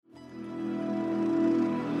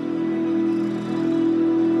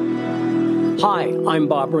Hi, I'm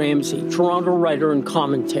Bob Ramsay, Toronto writer and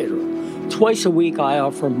commentator. Twice a week, I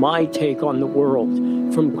offer my take on the world,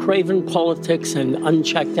 from craven politics and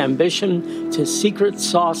unchecked ambition to secret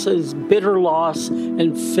sauces, bitter loss,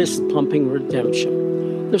 and fist-pumping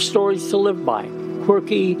redemption. They're stories to live by.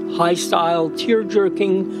 Quirky, high-style,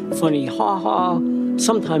 tear-jerking, funny ha-ha,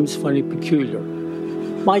 sometimes funny peculiar.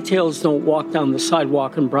 My tales don't walk down the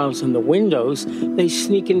sidewalk and browse in the windows. They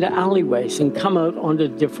sneak into alleyways and come out onto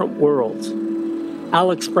different worlds.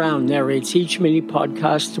 Alex Brown narrates each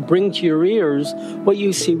mini-podcast to bring to your ears what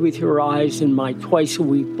you see with your eyes in my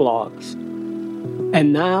twice-a-week blogs.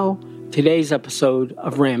 And now, today's episode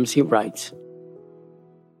of Ramsay Writes.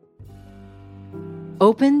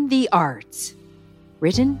 Open the Arts.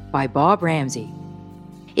 Written by Bob Ramsay.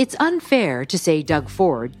 It's unfair to say Doug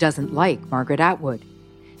Ford doesn't like Margaret Atwood.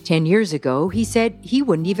 10 years ago, he said he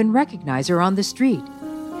wouldn't even recognize her on the street.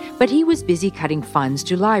 But he was busy cutting funds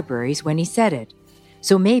to libraries when he said it.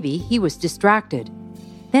 So maybe he was distracted.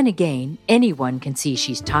 Then again, anyone can see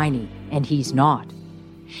she's tiny, and he's not.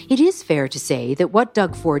 It is fair to say that what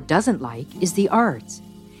Doug Ford doesn't like is the arts.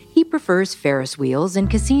 He prefers Ferris wheels and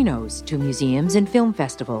casinos to museums and film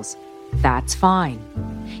festivals. That's fine.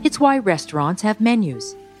 It's why restaurants have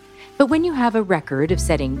menus. But when you have a record of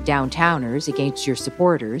setting downtowners against your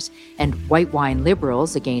supporters and white wine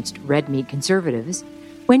liberals against red meat conservatives,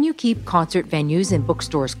 when you keep concert venues and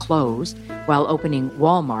bookstores closed while opening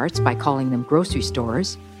Walmarts by calling them grocery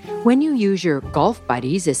stores, when you use your golf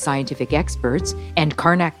buddies as scientific experts and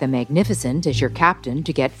Karnak the Magnificent as your captain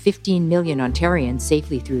to get 15 million Ontarians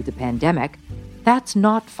safely through the pandemic, that's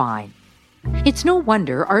not fine. It's no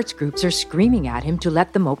wonder arts groups are screaming at him to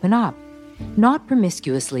let them open up. Not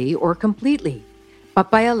promiscuously or completely, but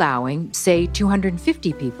by allowing, say,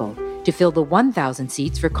 250 people to fill the 1,000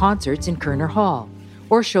 seats for concerts in Kerner Hall,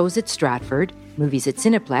 or shows at Stratford, movies at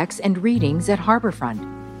Cineplex, and readings at Harbourfront.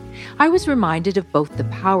 I was reminded of both the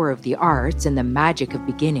power of the arts and the magic of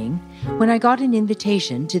beginning when I got an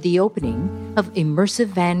invitation to the opening of Immersive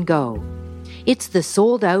Van Gogh. It's the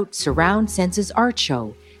sold-out Surround Senses art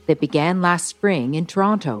show that began last spring in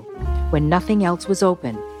Toronto, when nothing else was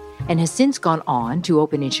open, and has since gone on to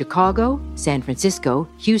open in Chicago, San Francisco,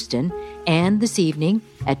 Houston, and this evening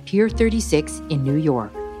at Pier 36 in New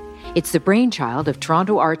York. It's the brainchild of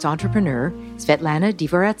Toronto arts entrepreneur Svetlana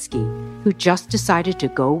Dvoretsky, who just decided to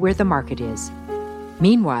go where the market is.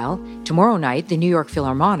 Meanwhile, tomorrow night, the New York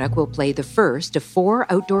Philharmonic will play the first of 4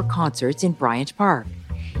 outdoor concerts in Bryant Park.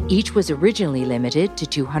 Each was originally limited to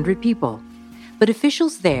 200 people. But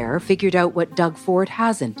officials there figured out what Doug Ford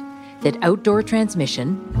hasn't, that outdoor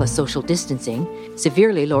transmission, plus social distancing,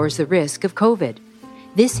 severely lowers the risk of COVID.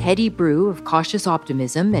 This heady brew of cautious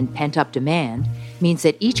optimism and pent-up demand means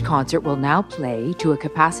that each concert will now play to a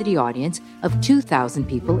capacity audience of 2,000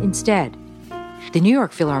 people instead. The New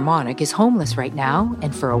York Philharmonic is homeless right now,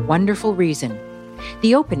 and for a wonderful reason.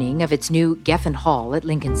 The opening of its new Geffen Hall at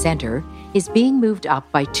Lincoln Center is being moved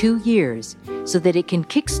up by 2 years so that it can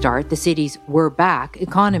kickstart the city's We're Back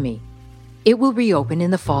economy. It will reopen in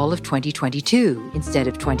the fall of 2022 instead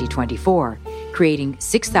of 2024, creating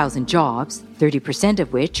 6,000 jobs, 30%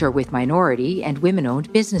 of which are with minority and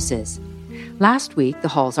women-owned businesses. Last week, the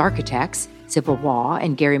hall's architects, Sybil Waugh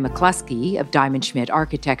and Gary McCluskey of Diamond Schmidt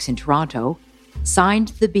Architects in Toronto, signed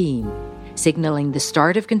the beam, signaling the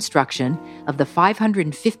start of construction of the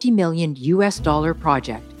 $550 million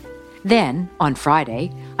project. Then, on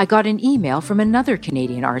Friday, I got an email from another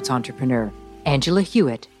Canadian arts entrepreneur, Angela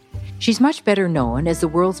Hewitt. She's much better known as the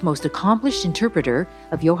world's most accomplished interpreter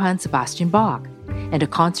of Johann Sebastian Bach and a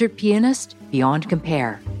concert pianist beyond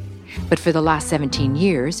compare. But for the last 17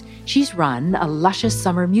 years, she's run a luscious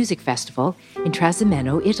summer music festival in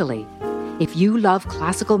Trasimeno, Italy. If you love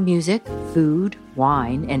classical music, food,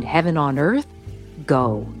 wine, and heaven on earth,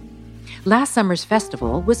 go. Last summer's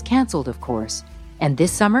festival was cancelled, of course. And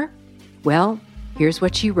this summer? Well, here's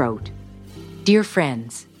what she wrote. Dear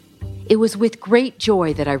friends, it was with great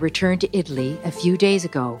joy that I returned to Italy a few days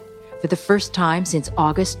ago, for the first time since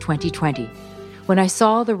August 2020. When I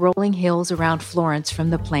saw the rolling hills around Florence from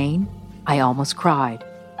the plane, I almost cried.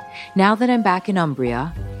 Now that I'm back in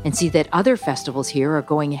Umbria and see that other festivals here are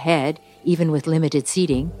going ahead, even with limited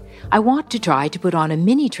seating, I want to try to put on a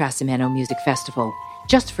mini Trasimeno Music Festival,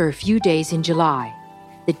 just for a few days in July.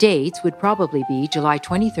 The dates would probably be July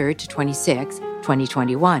 23rd to 26,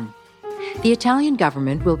 2021. The Italian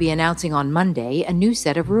government will be announcing on Monday a new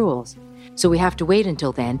set of rules, so we have to wait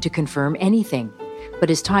until then to confirm anything.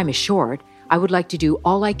 But as time is short, I would like to do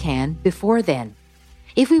all I can before then.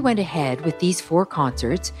 If we went ahead with these 4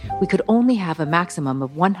 concerts, we could only have a maximum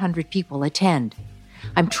of 100 people attend.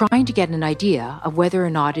 I'm trying to get an idea of whether or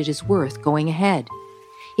not it is worth going ahead.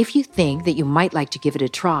 If you think that you might like to give it a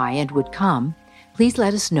try and would come, please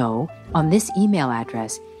let us know on this email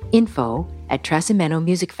address,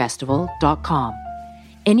 info@trasimenomusicfestival.com.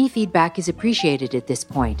 Any feedback is appreciated at this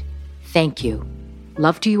point. Thank you.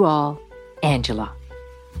 Love to you all, Angela.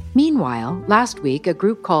 Meanwhile, last week, a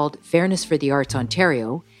group called Fairness for the Arts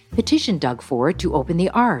Ontario petitioned Doug Ford to open the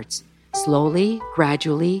arts, slowly,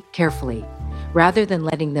 gradually, carefully, rather than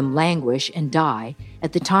letting them languish and die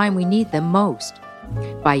at the time we need them most.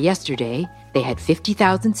 By yesterday, they had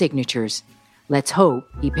 50,000 signatures. Let's hope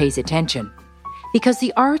he pays attention. Because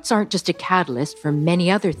the arts aren't just a catalyst for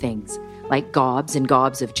many other things, like gobs and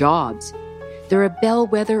gobs of jobs. They're a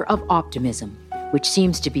bellwether of optimism, which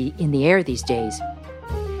seems to be in the air these days.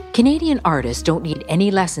 Canadian artists don't need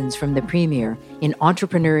any lessons from the Premier in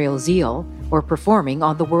entrepreneurial zeal or performing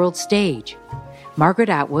on the world stage. Margaret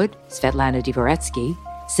Atwood, Svetlana Dvoretsky,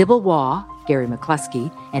 Sybil Waugh, Gary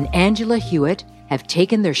McCluskey, and Angela Hewitt have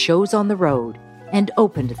taken their shows on the road and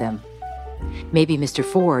opened them. Maybe Mr.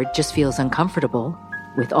 Ford just feels uncomfortable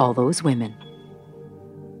with all those women.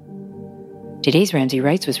 Today's Ramsay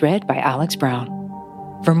Writes was read by Alex Brown.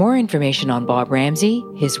 For more information on Bob Ramsay,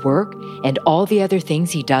 his work, and all the other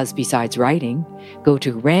things he does besides writing, go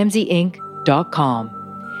to ramsayinc.com.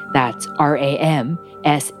 That's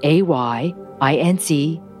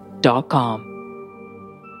RAMSAYINC.com.